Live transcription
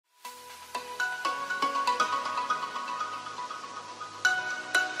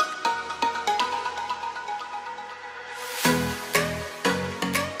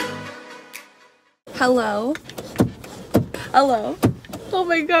Hello? Hello? Oh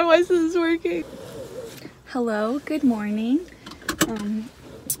my god, why is this working? Hello, good morning.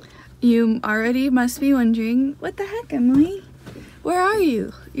 You already must be wondering, what the heck, Emily? Where are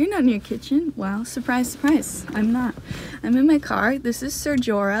you? You're not in your kitchen. Wow, surprise, surprise. I'm not. I'm in my car. This is Sir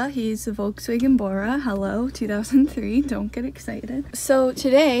Jorah. He's a Volkswagen Bora. Hello, 2003. Don't get excited. So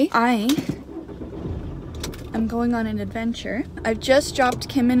today, I'm going on an adventure. I've just dropped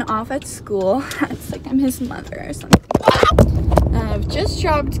Kimin off at school. It's like I'm his mother or something. I've just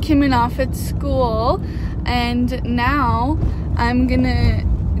dropped Kimin off at school, and now I'm gonna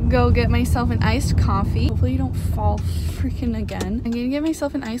go get myself an iced coffee. Hopefully you don't fall freaking again. I'm gonna get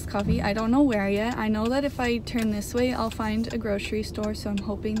myself an iced coffee. I don't know where yet. I know that if I turn this way, I'll find a grocery store, so I'm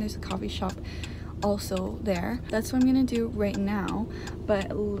hoping there's a coffee shop also there. That's what I'm gonna do right now,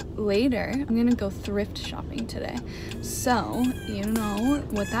 but later I'm gonna go thrift shopping today. So you know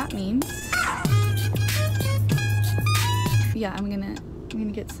what that means. Yeah, I'm gonna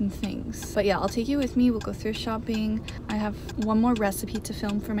get some things, but yeah, I'll take you with me. We'll go thrift shopping. I have one more recipe to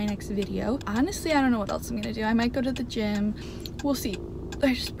film for my next video. Honestly, I don't know what else I'm gonna do. I might go to the gym. We'll see.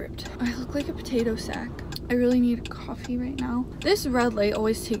 I just burped. I look like a potato sack. I really need a coffee right now. This red light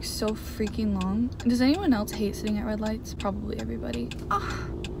always takes so freaking long. Does anyone else hate sitting at red lights? Probably everybody.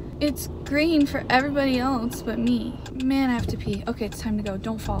 It's green for everybody else but me. Man, I have to pee. Okay, it's time to go.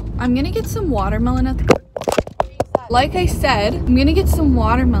 Don't fall. I'm gonna get some watermelon at the... Like I said, I'm gonna get some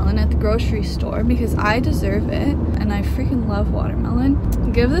watermelon at the grocery store because I deserve it and I freaking love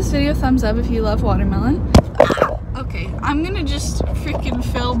watermelon. Give this video a thumbs up if you love watermelon. Okay, I'm gonna just freaking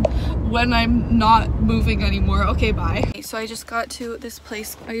film when I'm not moving anymore. Okay, bye. So I just got to this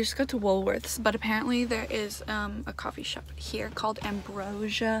place. I just got to Woolworths, but apparently there is a coffee shop here called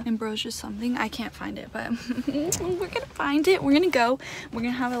Ambrosia. Ambrosia something. I can't find it, but we're gonna find it. We're gonna go. We're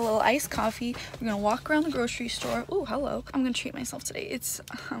gonna have a little iced coffee. We're gonna walk around the grocery store. Oh, hello. I'm gonna treat myself today. It's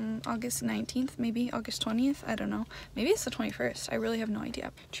August 19th, maybe August 20th. I don't know. Maybe it's the 21st. I really have no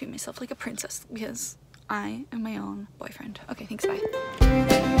idea. Treat myself like a princess because I am my own boyfriend. Okay, thanks, bye. I'm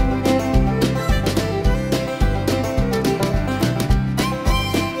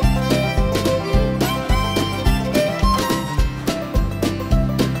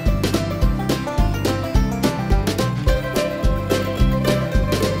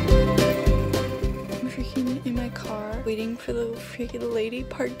freaking in my car, waiting for the freaking lady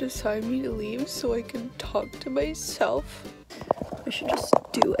parked beside me to leave so I can talk to myself. I should just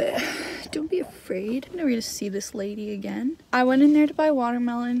do it. Don't be afraid. I'm never gonna see this lady again. I went in there to buy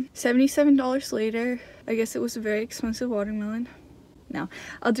watermelon. $77 later. I guess it was a very expensive watermelon. No,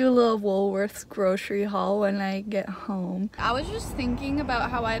 I'll do a little Woolworths grocery haul when I get home. I was just thinking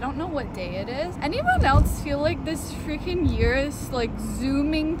about how I don't know what day it is. Anyone else feel like this freaking year is like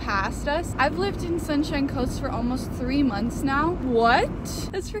zooming past us? I've lived in Sunshine Coast for almost 3 months now. What?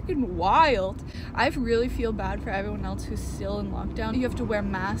 That's freaking wild. I really feel bad for everyone else who's still in lockdown. You have to wear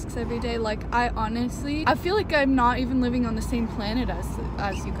masks every day. Like, I feel like I'm not even living on the same planet as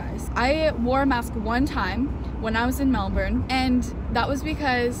you guys. I wore a mask one time when I was in Melbourne, and that was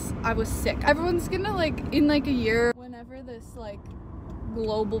because I was sick. Everyone's gonna, like, in like a year, whenever this like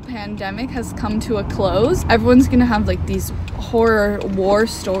global pandemic has come to a close, everyone's gonna have like these horror war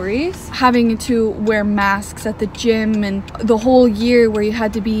stories, having to wear masks at the gym, and the whole year where you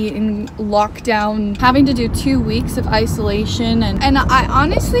had to be in lockdown, having to do 2 weeks of isolation, and I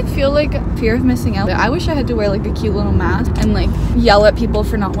honestly feel like fear of missing out. I wish I had to wear like a cute little mask and like yell at people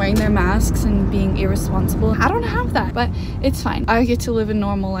for not wearing their masks and being irresponsible. I don't have that, but it's fine. I get to live a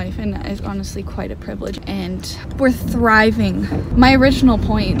normal life, and it's honestly quite a privilege, and we're thriving. My original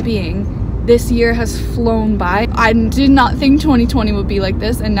point being, this year has flown by. I did not think 2020 would be like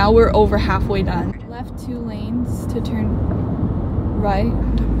this, and now we're over halfway done. Left 2 lanes to turn right.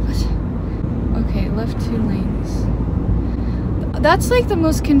 What? Okay, left 2 lanes. That's like the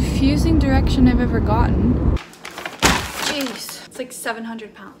most confusing direction I've ever gotten. Jeez. It's like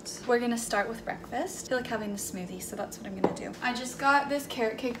 700 pounds. We're gonna start with breakfast. I feel like having the smoothie, so that's what I'm gonna do. I just got this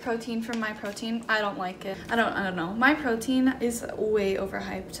carrot cake protein from My Protein. I don't like it. I don't know. My Protein is way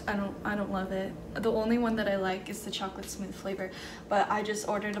overhyped. I don't love it. The only one that I like is the chocolate smooth flavor, but I just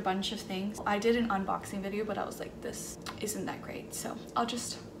ordered a bunch of things. I did an unboxing video, but I was like, this isn't that great, so I'll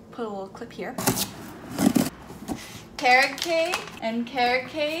just put a little clip here. Carrot cake and carrot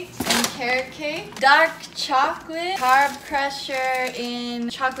cake and carrot cake. Dark chocolate, carb crusher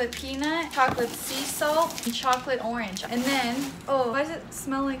in chocolate peanut, chocolate sea salt, and chocolate orange. And then, oh, why does it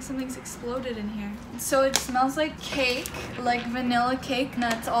smell like something's exploded in here? So it smells like cake, like vanilla cake, and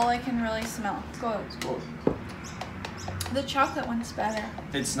that's all I can really smell. Let's go. The chocolate one's better.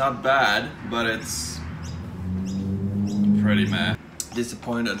 It's not bad, but it's pretty meh.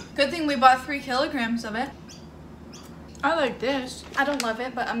 Disappointed. Good thing we bought 3 kilograms of it. I like this. I don't love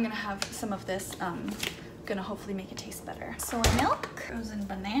it, but I'm gonna have some of this. Gonna hopefully make it taste better. Soy milk, frozen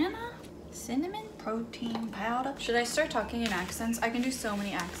banana, cinnamon, protein powder. Should I start talking in accents? I can do so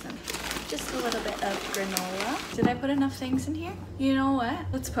many accents. Just a little bit of granola. Did I put enough things in here? You know what?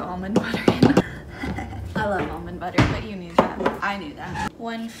 Let's put almond butter in. I love almond butter, but you knew that. I knew that.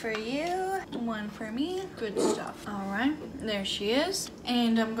 1 for you, 1 for me. Good stuff. All right, there she is.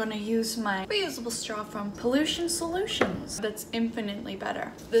 And I'm gonna use my reusable straw from Pollution Solutions. That's infinitely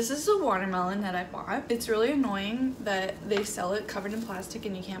better. This is a watermelon that I bought. It's really annoying that they sell it covered in plastic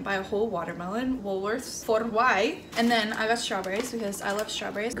and you can't buy a whole watermelon. Woolworths for why? And then I got strawberries because I love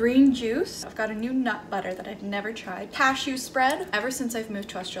strawberries. Green juice. I've got a new nut butter that I've never tried. Cashew spread. Ever since I've moved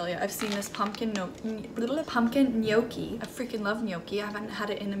to Australia, I've seen this pumpkin gnocchi. I freaking love gnocchi. I haven't had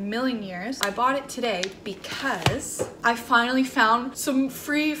it in a million years. I bought it today because I finally found some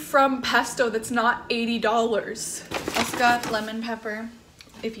free from pesto that's not $80. It's got lemon pepper.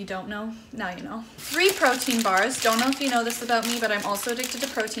 If you don't know, now you know. 3 protein bars. Don't know if you know this about me, but I'm also addicted to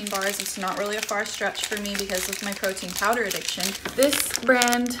protein bars. It's not really a far stretch for me because of my protein powder addiction. This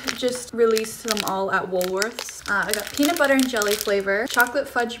brand just released them all at Woolworths. I got peanut butter and jelly flavor, chocolate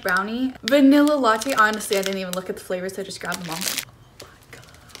fudge brownie, vanilla latte. Honestly, I didn't even look at the flavors. I just grabbed them all.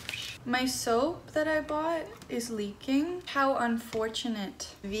 My soap that I bought is leaking. How unfortunate.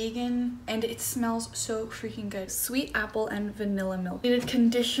 Vegan, and it smells so freaking good. Sweet apple and vanilla milk. Needed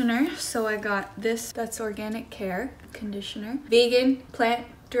conditioner, so I got this. That's Organic Care conditioner. Vegan,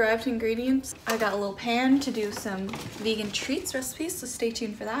 plant-derived ingredients. I got a little pan to do some vegan treats recipes, so stay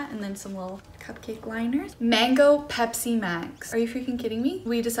tuned for that. And then some little cupcake liners. Mango Pepsi Max. Are you freaking kidding me?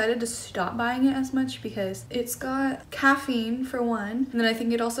 We decided to stop buying it as much because it's got caffeine for one, and then I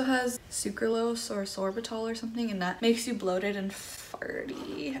think it also has sucralose or sorbitol or something, and that makes you bloated and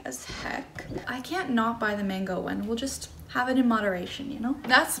farty as heck. I can't not buy the mango one. We'll just have it in moderation, you know?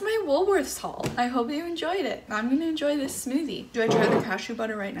 That's my Woolworths haul. I hope you enjoyed it. I'm gonna enjoy this smoothie. Do I try the cashew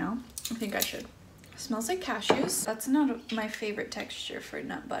butter right now? I think I should. Smells like cashews. That's not my favorite texture for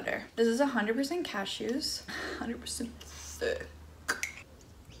nut butter. This is 100% cashews. 100% thick.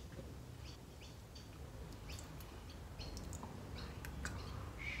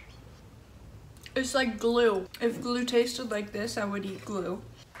 It's like glue. If glue tasted like this, I would eat glue.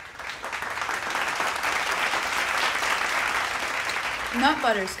 Nut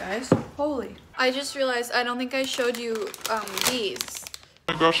butters, guys. Holy. I just realized I don't think I showed you these.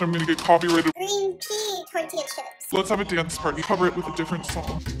 Oh my gosh, I'm gonna get copyrighted. Green pea tortilla chips. Let's have a dance party. Cover it with a different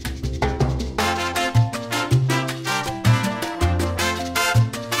song.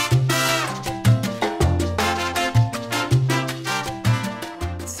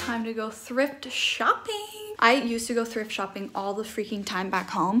 It's time to go thrift shopping. I used to go thrift shopping all the freaking time back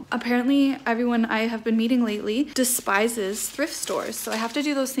home. Apparently, everyone I have been meeting lately despises thrift stores, so I have to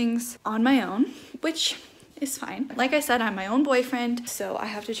do those things on my own, which is fine. Like I said, I'm my own boyfriend, so I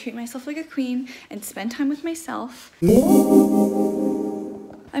have to treat myself like a queen and spend time with myself.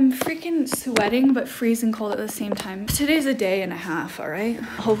 I'm freaking sweating but freezing cold at the same time. Today's a day and a half, all right?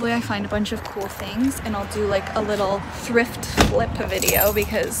 Hopefully I find a bunch of cool things and I'll do like a little thrift flip video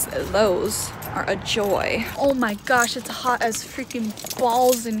because those are a joy. Oh my gosh, it's hot as freaking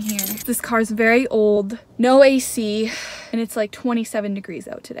balls in here. This car's very old, no AC, and it's like 27 degrees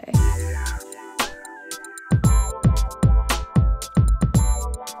out today.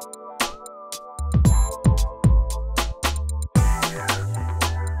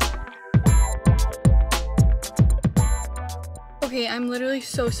 Okay, I'm literally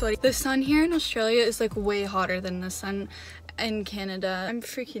so sweaty. The sun here in Australia is like way hotter than the sun in Canada. I'm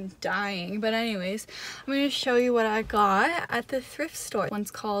freaking dying. But anyways, I'm going to show you what I got at the thrift store. One's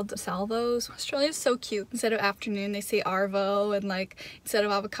called Salvos. Australia's so cute. Instead of afternoon, they say Arvo, and like instead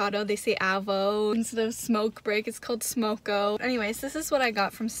of avocado, they say Avo. Instead of smoke break, it's called Smoko. Anyways, this is what I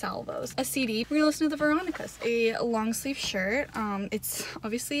got from Salvos. A CD. We're gonna listen to the Veronicas. A long sleeve shirt. It's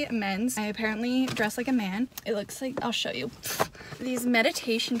obviously men's. I apparently dress like a man. It looks like, I'll show you. These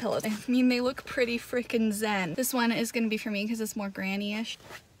meditation pillows. I mean, they look pretty freaking zen. This one is gonna be for me because it's more granny-ish.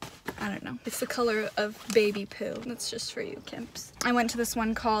 I don't know. It's the color of baby poo. That's just for you, Kimps. I went to this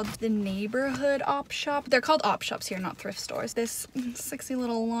one called the Neighborhood Op Shop. They're called op shops here, not thrift stores. This sexy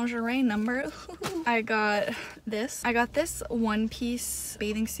little lingerie number. I got this. I got this one-piece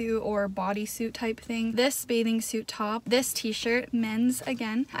bathing suit or bodysuit type thing. This bathing suit top. This t-shirt. Men's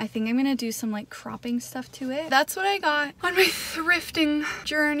again. I think I'm gonna do some like cropping stuff to it. That's what I got on my thrifting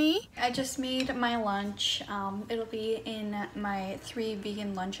journey. I just made my lunch. It'll be in my 3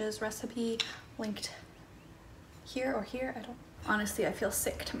 vegan lunches recipe, linked here or here. I don't. Honestly, I feel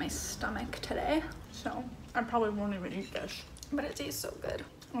sick to my stomach today, so I probably won't even eat this. But it tastes so good.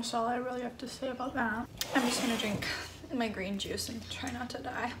 That's all I really have to say about that. I'm just gonna drink my green juice and try not to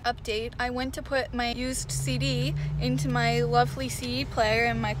die. Update, I went to put my used CD into my lovely CD player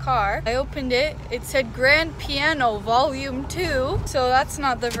in my car. I opened it, it said Grand Piano Volume 2, so that's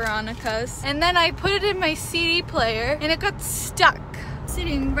not the Veronica's. And then I put it in my CD player and it got stuck,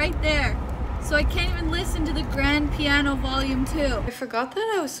 sitting right there. So I can't even listen to the Grand Piano Volume 2. I forgot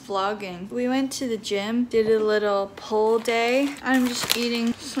that I was vlogging. We went to the gym, did a little pull day. I'm just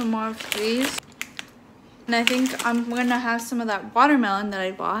eating some more of these. And I think I'm gonna have some of that watermelon that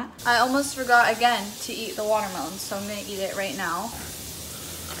I bought. I almost forgot again to eat the watermelon, so I'm gonna eat it right now.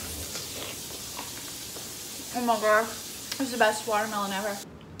 Oh my gosh, it's the best watermelon ever.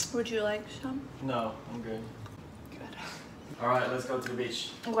 Would you like some? No, I'm good. Good. All right, let's go to the beach.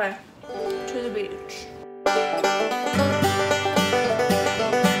 Okay, to the beach.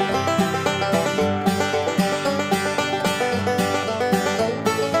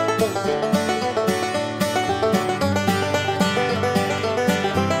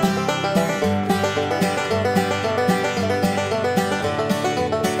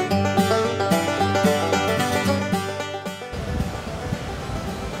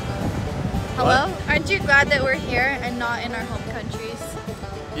 Hello? Aren't you glad that we're here and not in our home countries?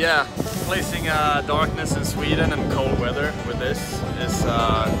 Yeah, placing darkness in Sweden and cold weather with this is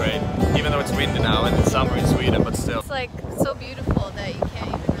great. Even though it's windy now and it's summer in Sweden, but still. It's like so beautiful that you can't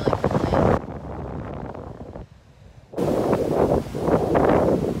even really complain.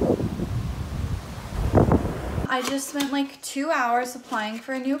 I just spent like 2 hours applying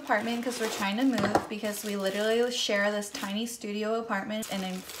for a new apartment because we're trying to move, because we literally share this tiny studio apartment and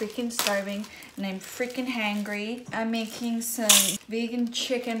I'm freaking starving and I'm freaking hangry. I'm making some vegan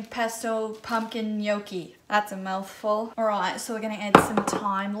chicken pesto pumpkin gnocchi. That's a mouthful. Alright, so we're gonna add some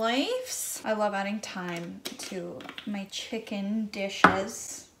thyme leaves. I love adding thyme to my chicken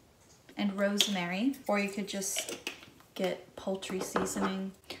dishes, and rosemary, or you could just get poultry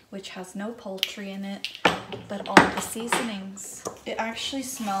seasoning, which has no poultry in it, but all the seasonings. It actually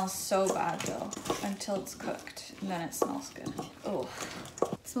smells so bad though, until it's cooked, and then it smells good. Oh,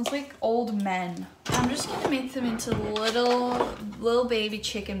 it smells like old men. I'm just gonna make them into little baby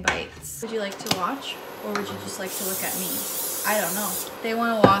chicken bites. Would you like to watch, or would you just like to look at me? I don't know. They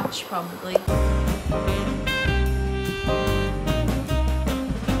wanna watch, probably.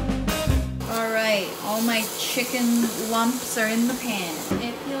 All my chicken lumps are in the pan.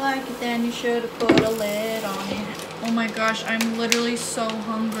 If you like it, then you should have put a lid on it. Oh my gosh, I'm literally so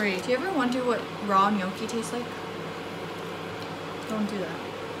hungry. Do you ever wonder what raw gnocchi tastes like? Don't do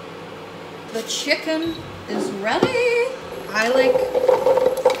that. The chicken is ready. I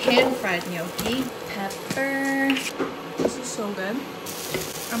like pan-fried gnocchi. Pepper. This is so good.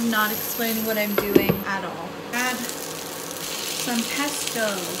 I'm not explaining what I'm doing at all. Add some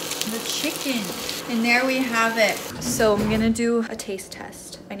pesto, the chicken, and there we have it. So I'm gonna do a taste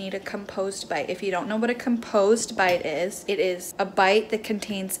test. I need a composed bite. If you don't know what a composed bite is, it is a bite that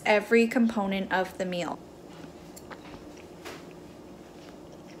contains every component of the meal.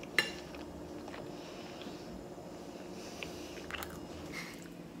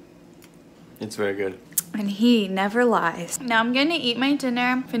 It's very good. And he never lies. Now I'm gonna eat my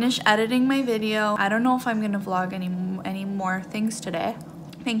dinner, finish editing my video. I don't know if I'm gonna vlog any more things today.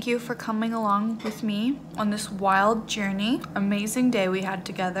 Thank you for coming along with me on this wild journey. Amazing day we had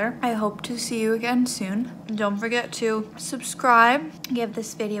together. I hope to see you again soon. Don't forget to subscribe. Give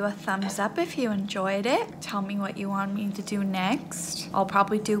this video a thumbs up if you enjoyed it. Tell me what you want me to do next. I'll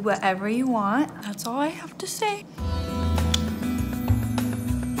probably do whatever you want. That's all I have to say.